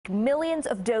Millions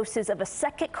of doses of a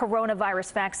second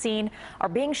coronavirus vaccine are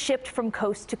being shipped from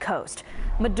coast to coast.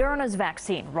 Moderna's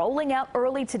vaccine rolling out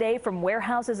early today from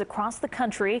warehouses across the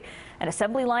country. An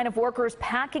assembly line of workers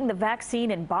packing the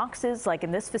vaccine in boxes like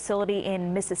in this facility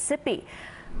in Mississippi.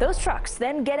 Those trucks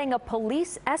then getting a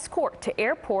police escort to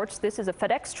airports. This is a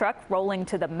FedEx truck rolling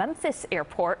to the Memphis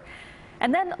airport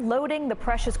and then loading the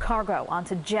precious cargo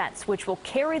onto jets, which will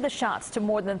carry the shots to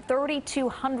more than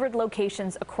 3,200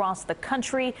 locations across the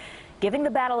country, giving the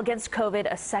battle against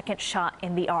COVID a second shot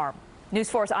in the arm. News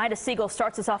 4's Ida Siegal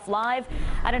starts us off live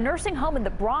at a nursing home in the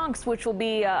Bronx, which will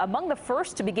be among the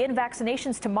first to begin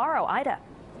vaccinations tomorrow. Ida.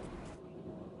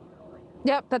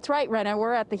 Yep, that's right, Rena.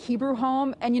 We're at the Hebrew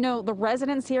home, and you know, the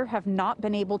residents here have not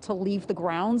been able to leave the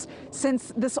grounds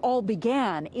since this all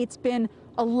began. It's been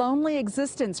a lonely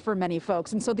existence for many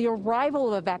folks, and so the arrival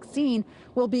of a vaccine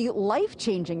will be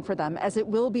life-changing for them, as it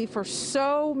will be for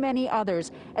so many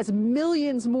others, as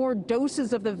millions more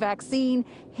doses of the vaccine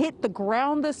hit the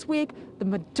ground this week. The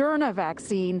Moderna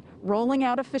vaccine rolling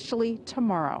out officially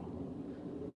tomorrow.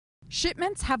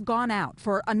 Shipments have gone out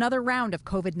for another round of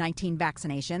COVID-19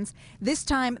 vaccinations. This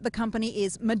time, the company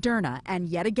is Moderna, and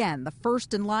yet again, the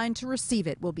first in line to receive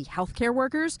it will be healthcare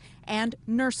workers and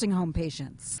nursing home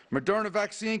patients. Moderna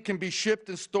vaccine can be shipped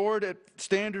and stored at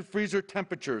standard freezer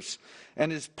temperatures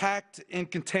and is packed in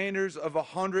containers of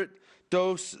 100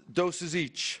 doses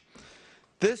each.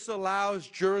 This allows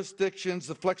jurisdictions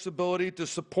the flexibility to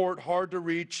support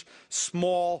hard-to-reach,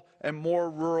 small, and more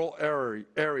rural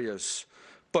areas.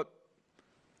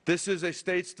 This is a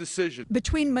state's decision.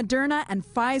 Between Moderna and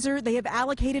Pfizer, they have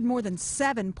allocated more than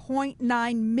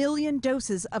 7.9 million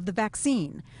doses of the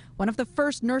vaccine. One of the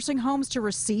first nursing homes to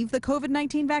receive the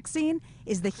COVID-19 vaccine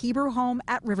is the Hebrew home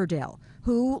at Riverdale,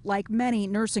 who, like many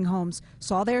nursing homes,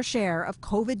 saw their share of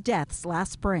COVID deaths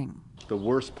last spring. The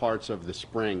worst parts of the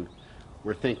spring,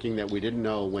 we're thinking that we didn't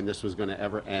know when this was going to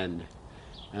ever end.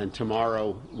 And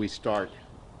tomorrow we start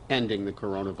ending the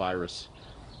coronavirus.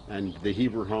 And the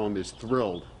Hebrew home is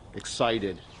thrilled,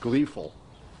 excited, gleeful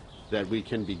that we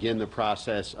can begin the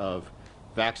process of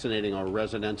vaccinating our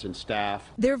residents and staff.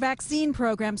 Their vaccine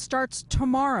program starts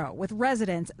tomorrow with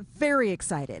residents very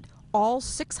excited. All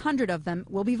 600 of them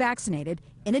will be vaccinated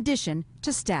in addition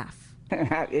to staff.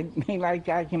 It means like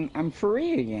I'm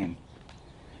free again.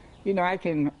 You know, I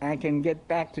can get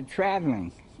back to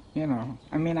traveling, you know.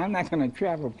 I mean, I'm not going to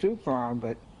travel too far,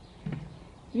 but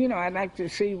you know, I'd like to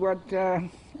see what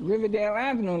Riverdale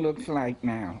Avenue looks like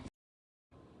now.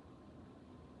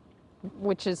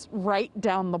 Which is right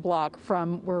down the block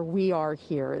from where we are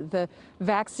here. The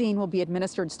vaccine will be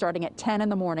administered starting at 10 in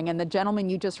the morning, and the gentleman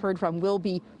you just heard from will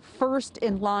be first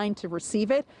in line to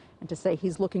receive it. And to say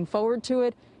he's looking forward to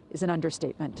it is an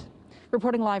understatement.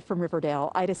 Reporting live from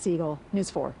Riverdale, Ida Siegal, News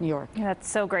 4, New York. Yeah, that's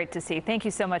so great to see. Thank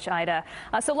you so much, Ida.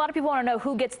 So a lot of people want to know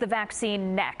who gets the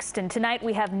vaccine next. And tonight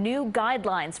we have new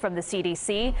guidelines from the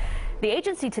CDC. The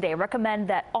agency today recommend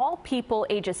that all people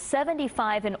ages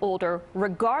 75 and older,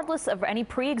 regardless of any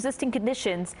pre-existing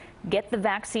conditions, get the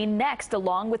vaccine next,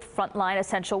 along with frontline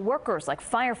essential workers like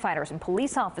firefighters and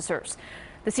police officers.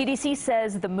 The CDC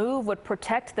says the move would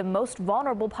protect the most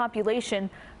vulnerable population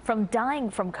from dying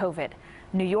from COVID.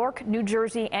 New York, New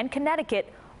Jersey, and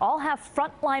Connecticut all have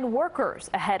frontline workers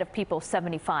ahead of people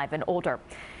 75 and older.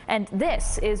 And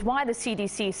this is why the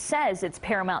CDC says it's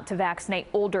paramount to vaccinate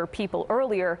older people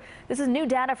earlier. This is new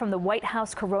data from the White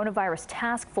House Coronavirus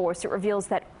Task Force. It reveals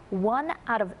that 1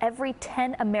 out of every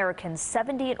 10 Americans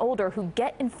 70 and older who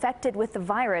get infected with the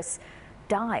virus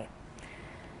die.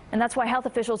 And that's why health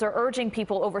officials are urging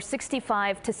people over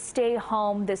 65 to stay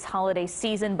home this holiday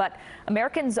season. But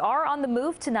Americans are on the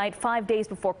move tonight, 5 days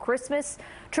before Christmas.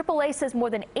 AAA says more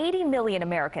than 80 million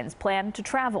Americans plan to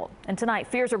travel. And tonight,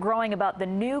 fears are growing about the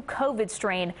new COVID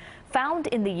strain found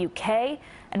in the UK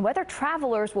and whether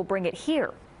travelers will bring it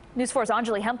here. News 4's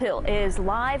Anjali Hemphill is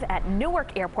live at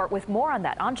Newark Airport with more on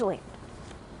that. Anjali.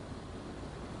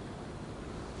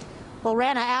 Well,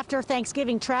 Rana, after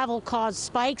Thanksgiving travel caused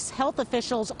spikes, health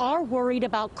officials are worried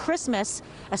about Christmas,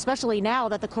 especially now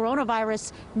that the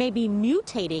coronavirus may be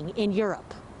mutating in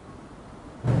Europe.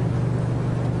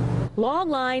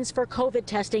 Long lines for COVID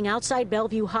testing outside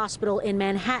Bellevue Hospital in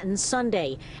Manhattan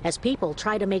Sunday as people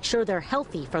try to make sure they're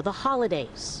healthy for the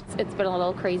holidays. It's been a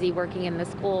little crazy working in the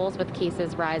schools with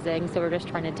cases rising, so we're just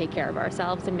trying to take care of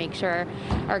ourselves and make sure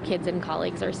our kids and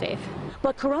colleagues are safe.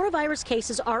 But coronavirus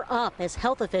cases are up as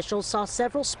health officials saw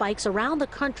several spikes around the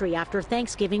country after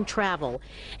Thanksgiving travel.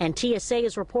 And TSA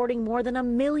is reporting more than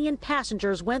 1 million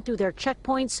passengers went through their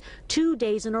checkpoints 2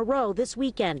 days in a row this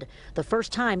weekend, the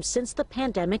first time since the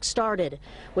pandemic started,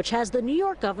 which has the New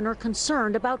York governor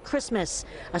concerned about Christmas,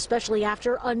 especially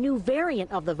after a new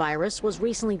variant of the virus was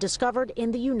recently discovered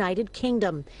in the United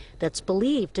Kingdom that's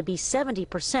believed to be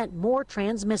 70% more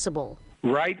transmissible.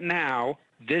 Right now,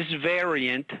 this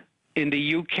variant in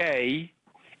the UK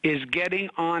is getting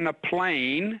on a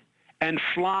plane and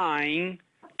flying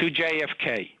to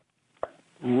JFK.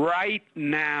 Right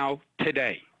now,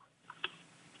 today.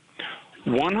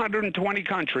 120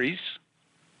 countries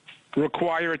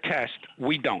require a test.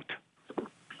 We don't.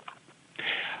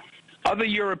 Other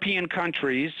European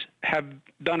countries have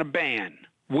done a ban.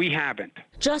 We haven't.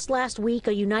 Just last week,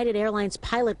 a United Airlines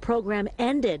pilot program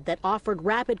ended that offered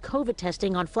rapid COVID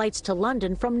testing on flights to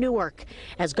London from Newark,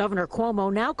 as Governor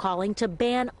Cuomo now calling to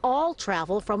ban all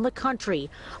travel from the country,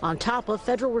 on top of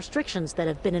federal restrictions that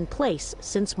have been in place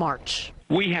since March.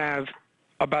 We have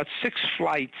about 6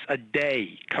 flights a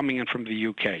day coming in from the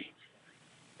UK,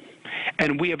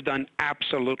 and we have done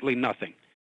absolutely nothing.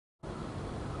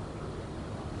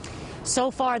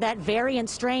 So far, that variant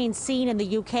strain seen in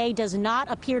the UK does not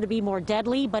appear to be more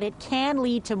deadly, but it can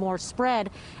lead to more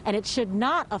spread, and it should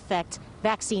not affect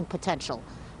vaccine potential.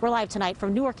 We're live tonight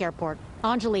from Newark Airport.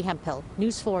 Anjali, Hemphill,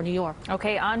 News 4 New York.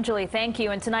 Okay, Anjali, thank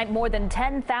you. And tonight, more than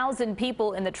 10,000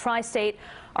 people in the tri-state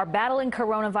are battling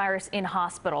coronavirus in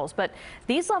hospitals. But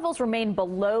these levels remain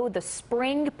below the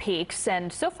spring peaks,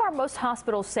 and so far, most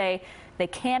hospitals say they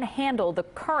can handle the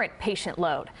current patient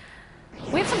load.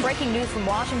 We have some breaking news from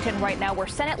Washington right now, where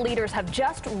Senate leaders have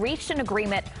just reached an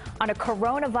agreement on a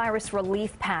coronavirus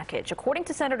relief package. According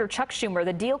to Senator Chuck Schumer,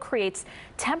 the deal creates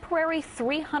temporary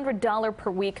 $300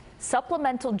 per week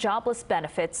supplemental jobless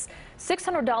benefits,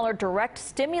 $600 direct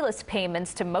stimulus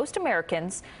payments to most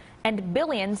Americans, and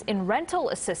billions in rental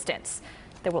assistance.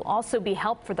 There will also be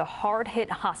help for the hard-hit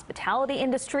hospitality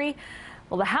industry.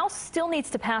 Well, the House still needs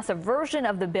to pass a version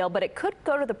of the bill, but it could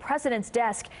go to the president's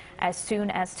desk as soon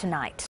as tonight.